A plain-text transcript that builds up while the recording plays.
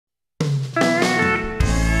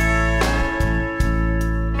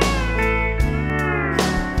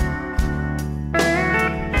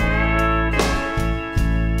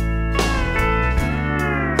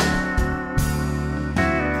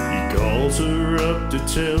her up to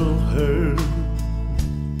tell her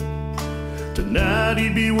tonight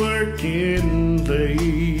he'd be working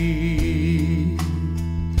late.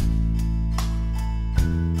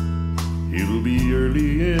 It'll be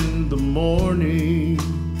early in the morning.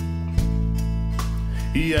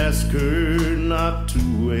 He asked her not to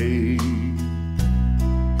wait.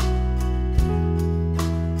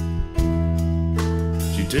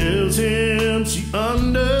 She tells him she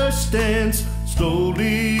understands,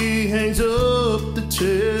 slowly hangs up the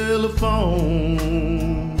telephone.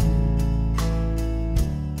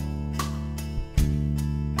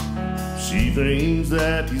 She thinks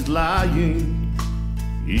that he's lying.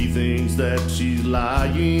 He thinks that she's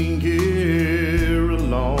lying here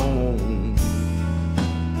alone.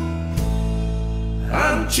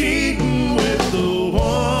 I'm cheating with the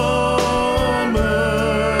woman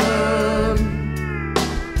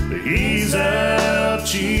that he's out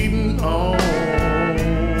cheating on.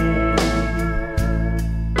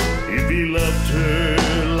 If he loved her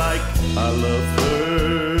like I love her,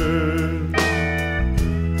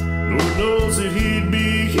 Lord knows that he'd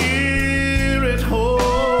be here at home.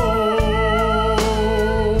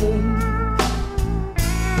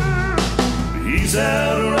 He's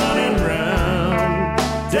out running round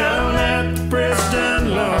down at the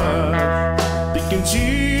Preston Lodge, thinking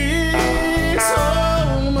she's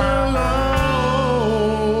home alone.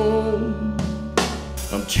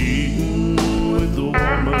 I'm cheating with the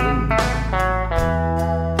woman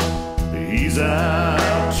he's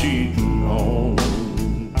out cheating on.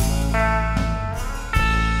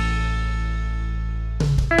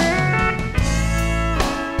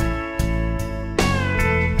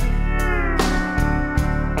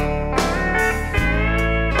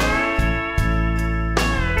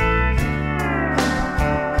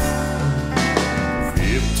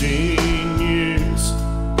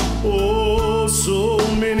 Oh, so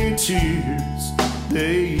many tears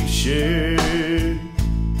they shared.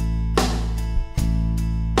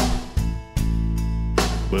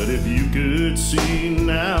 But if you could see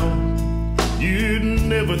now, you'd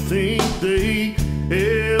never think they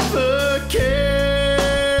ever cared.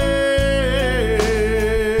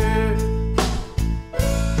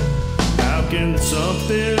 How can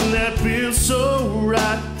something that feels so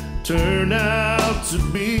right turn out to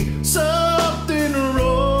be something wrong?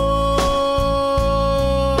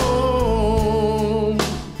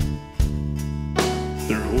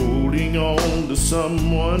 They're holding on to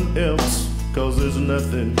someone else, 'cause there's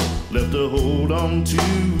nothing left to hold on to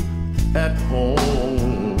at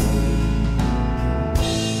home.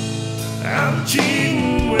 I'm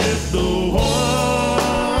cheating with the woman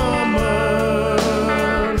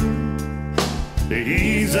that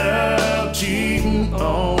he's out cheating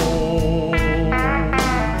on.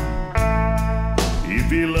 If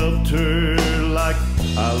he loved her like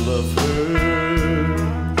I love her,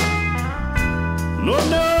 Lord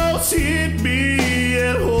knows he'd be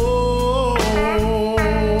at home.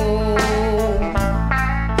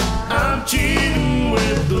 I'm cheating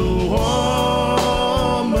with the woman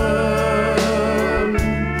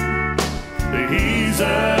that he's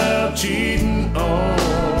out cheating on.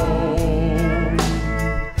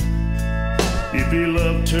 If he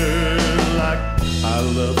loved her like I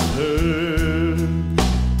love her,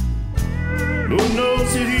 Lord knows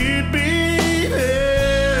that he'd be